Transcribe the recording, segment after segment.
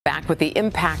with the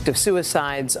impact of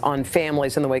suicides on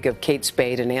families in the wake of Kate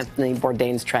Spade and Anthony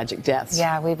Bourdain's tragic deaths.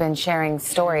 Yeah, we've been sharing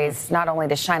stories not only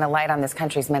to shine a light on this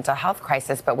country's mental health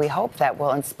crisis, but we hope that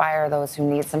will inspire those who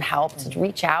need some help to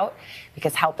reach out,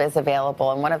 because help is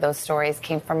available. And one of those stories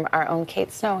came from our own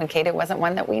Kate Snow. And Kate, it wasn't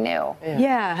one that we knew.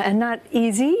 Yeah, and not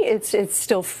easy. It's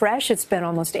still fresh. It's been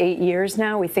almost 8 years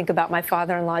now. We think about my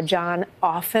father-in-law, John,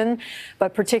 often,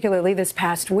 but particularly this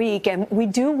past week. And we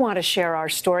do want to share our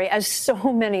story, as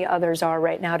so many others are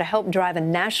right now, to help drive a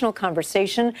national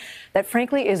conversation that,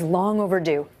 frankly, is long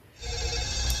overdue.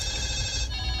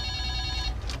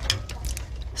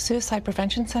 Suicide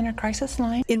Prevention Center crisis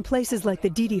line. In places like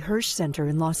the Didi Hirsch Center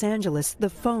in Los Angeles, the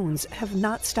phones have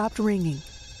not stopped ringing.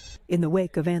 In the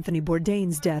wake of Anthony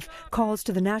Bourdain's death, calls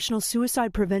to the National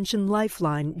Suicide Prevention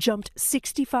Lifeline jumped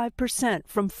 65%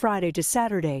 from Friday to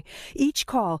Saturday, each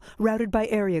call routed by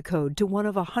area code to one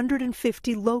of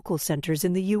 150 local centers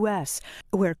in the U.S.,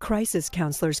 where crisis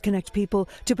counselors connect people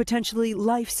to potentially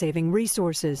life-saving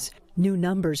resources. New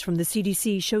numbers from the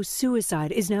CDC show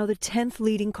suicide is now the 10th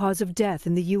leading cause of death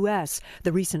in the U.S.,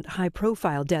 the recent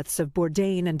high-profile deaths of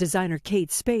Bourdain and designer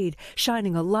Kate Spade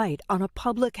shining a light on a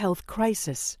public health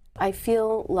crisis. I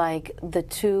feel like the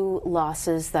two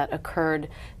losses that occurred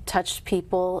touched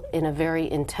people in a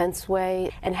very intense way,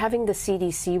 and having the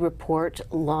CDC report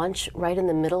launch right in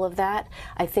the middle of that,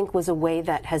 I think, was a way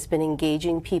that has been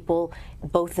engaging people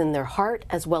both in their heart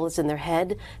as well as in their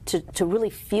head to really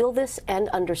feel this and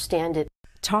understand it.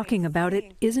 Talking about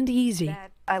it isn't easy.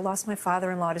 I lost my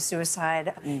father-in-law to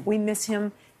suicide. We miss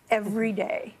him every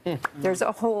day. There's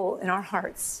a hole in our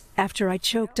hearts. After I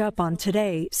choked up on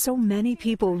Today, so many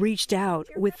people reached out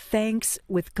with thanks,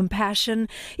 with compassion,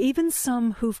 even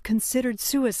some who've considered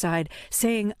suicide,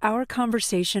 saying our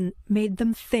conversation made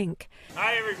them think.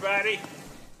 Hi, everybody.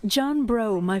 John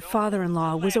Bro, my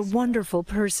father-in-law, was a wonderful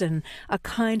person, a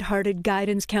kind-hearted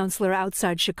guidance counselor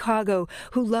outside Chicago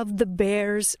who loved the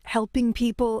bears, helping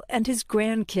people, and his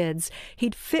grandkids.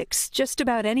 He'd fix just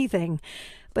about anything.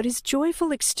 But his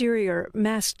joyful exterior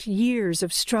masked years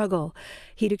of struggle.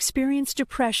 He'd experienced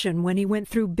depression when he went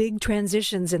through big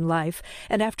transitions in life,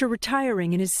 and after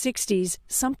retiring in his 60s,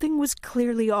 something was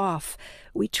clearly off.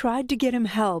 We tried to get him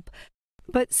help,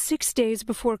 but 6 days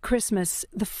before Christmas,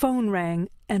 the phone rang,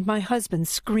 and my husband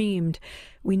screamed.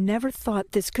 We never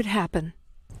thought this could happen.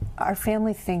 Our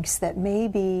family thinks that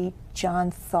maybe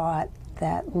John thought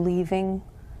that leaving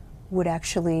would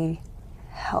actually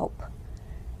help,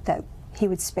 that he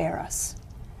would spare us.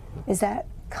 Is that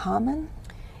common?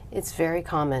 It's very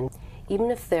common.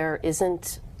 Even if there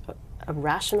isn't a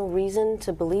rational reason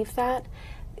to believe that,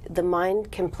 the mind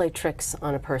can play tricks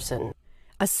on a person.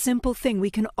 A simple thing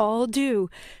we can all do: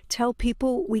 tell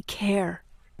people we care.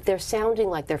 They're sounding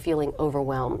like they're feeling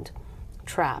overwhelmed,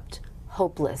 trapped,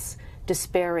 hopeless,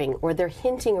 despairing, or they're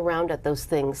hinting around at those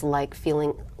things like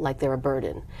feeling like they're a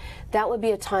burden. That would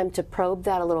be a time to probe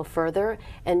that a little further,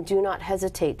 and do not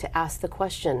hesitate to ask the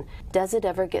question, does it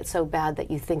ever get so bad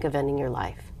that you think of ending your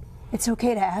life? It's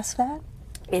okay to ask that?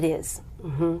 It is.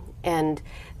 And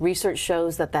research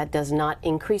shows that that does not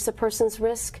increase a person's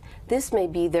risk. This may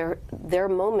be their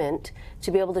moment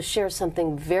to be able to share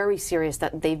something very serious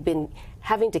that they've been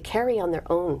having to carry on their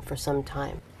own for some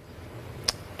time.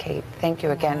 Kate, thank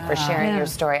you again for sharing your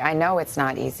story. I know it's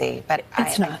not easy, but I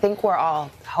think we're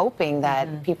all hoping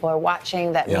that people are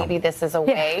watching, that maybe this is a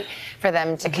way for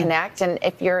them to connect. And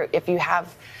if you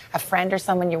have a friend or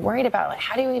someone you're worried about, like,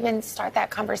 how do you even start that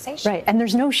conversation? Right, and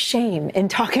there's no shame in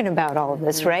talking about all of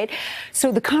this, right? So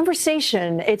the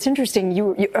conversation, it's interesting,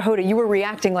 Hoda, you were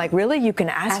reacting like, really? You can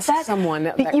ask that? Someone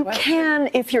that You question. can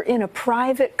if you're in a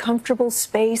private, comfortable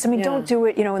space. I mean, don't do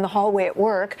it, in the hallway at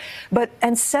work,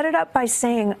 and set it up by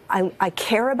saying, I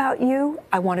care about you,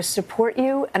 I want to support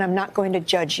you, and I'm not going to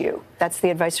judge you. That's the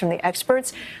advice from the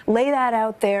experts. Lay that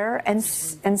out there and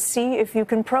see if you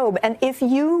can probe. And if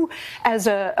you, as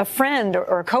a friend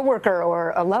or a coworker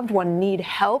or a loved one, need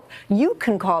help, you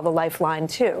can call the Lifeline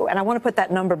too. And I want to put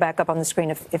that number back up on the screen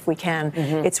if we can.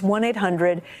 It's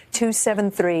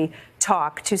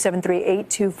 1-800-273-TALK,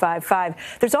 273-8255.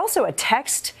 There's also a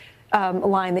text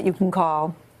line that you can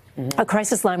call, a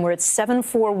crisis line, where it's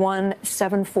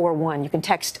 741-741. You can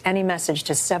text any message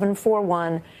to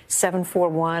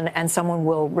 741-741, and someone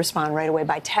will respond right away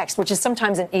by text, which is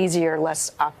sometimes an easier,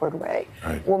 less awkward way.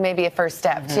 Right. Well, maybe a first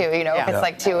step, too. If it's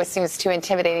like it seems too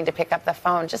intimidating to pick up the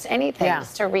phone, just anything,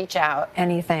 just to reach out.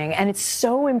 Anything. And it's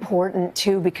so important,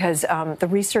 too, because the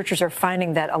researchers are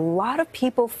finding that a lot of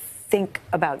people think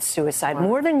about suicide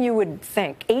more than you would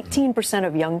think. 18%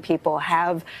 of young people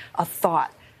have a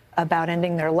thought about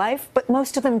ending their life, but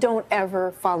most of them don't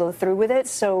ever follow through with it.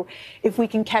 So if we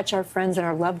can catch our friends and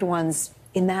our loved ones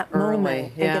in that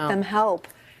moment and get them help,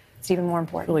 it's even more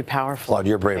important. Really powerful. Applaud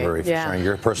your bravery for sharing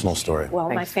your personal story. Well,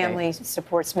 Thanks, my family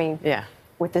supports me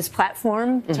with this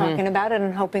platform, Mm-hmm. talking about it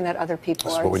and hoping that other people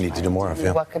That's what we need to do more of.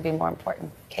 What could be more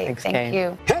important? Kate, Thanks, thank Kate.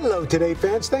 you. Hello, Today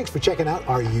fans. Thanks for checking out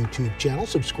our YouTube channel.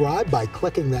 Subscribe by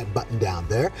clicking that button down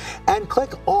there and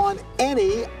click on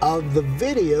any of the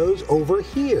videos over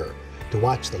here to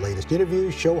watch the latest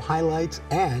interviews, show highlights,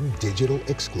 and digital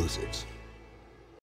exclusives.